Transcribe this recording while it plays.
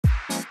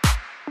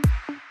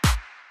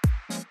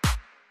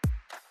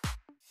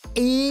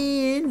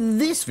In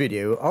this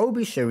video, I'll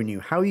be showing you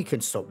how you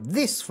can stop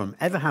this from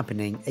ever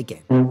happening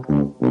again.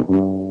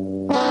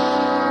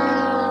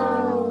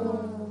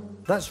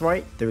 That's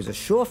right, there is a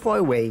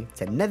surefire way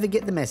to never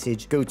get the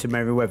message "Go to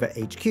Merryweather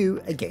HQ"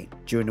 again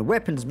during a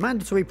weapons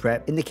mandatory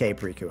prep in the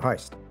Caprico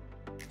heist.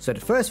 So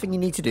the first thing you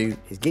need to do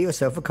is get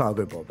yourself a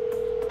cargo bob.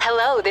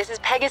 Hello, this is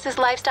Pegasus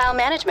Lifestyle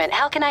Management.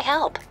 How can I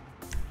help?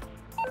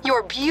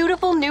 Your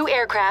beautiful new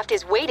aircraft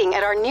is waiting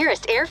at our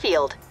nearest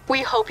airfield. We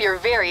hope you're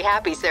very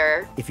happy,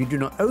 sir. If you do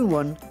not own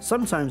one,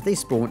 sometimes they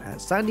spawn at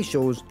Sandy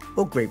Shores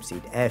or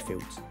Grapeseed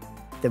airfields.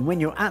 Then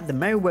when you're at the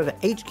Merryweather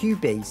HQ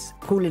base,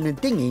 call in a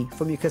dinghy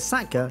from your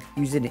Kasatka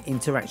using the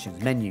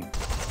interactions menu.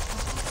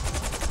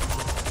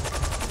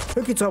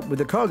 Hook it up with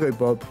the cargo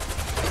bob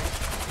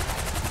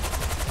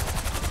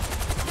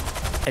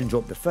and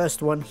drop the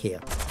first one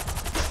here.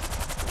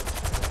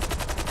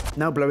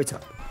 Now blow it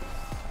up.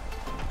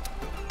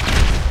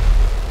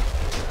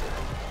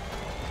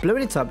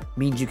 Blowing it up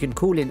means you can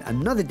call in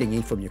another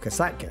dinghy from your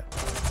Kasatka.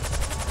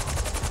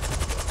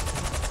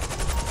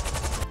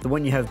 The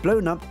one you have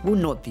blown up will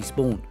not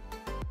despawn.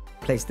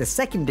 Place the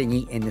second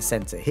dinghy in the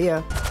center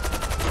here,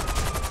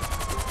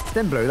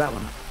 then blow that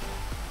one up.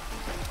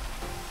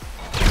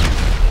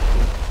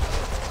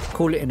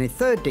 Call it in a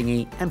third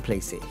dinghy and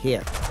place it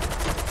here.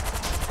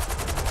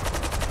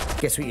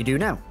 Guess what you do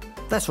now?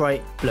 That's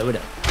right, blow it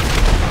up.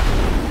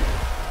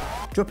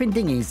 Dropping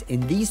dinghies in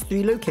these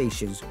 3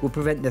 locations will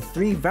prevent the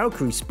 3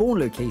 Valkyrie spawn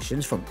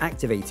locations from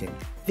activating.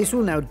 This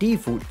will now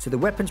default to the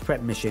weapons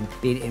prep mission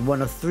being in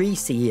one of 3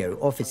 CEO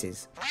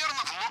offices. We are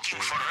not looking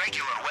for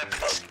regular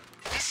weapons.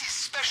 This is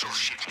special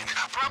shipment,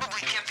 probably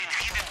kept in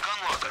hidden gun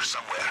locker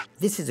somewhere.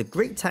 This is a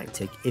great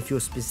tactic if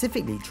you're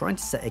specifically trying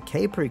to set a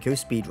Caprico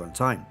speedrun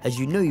time, as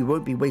you know you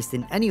won't be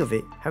wasting any of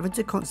it having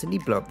to constantly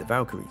blow up the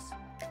Valkyries.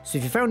 So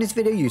if you found this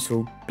video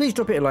useful, please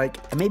drop it a like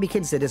and maybe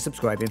consider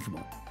subscribing for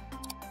more.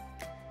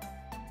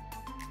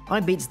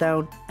 I'm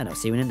BeatsDown, and I'll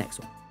see you in the next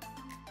one.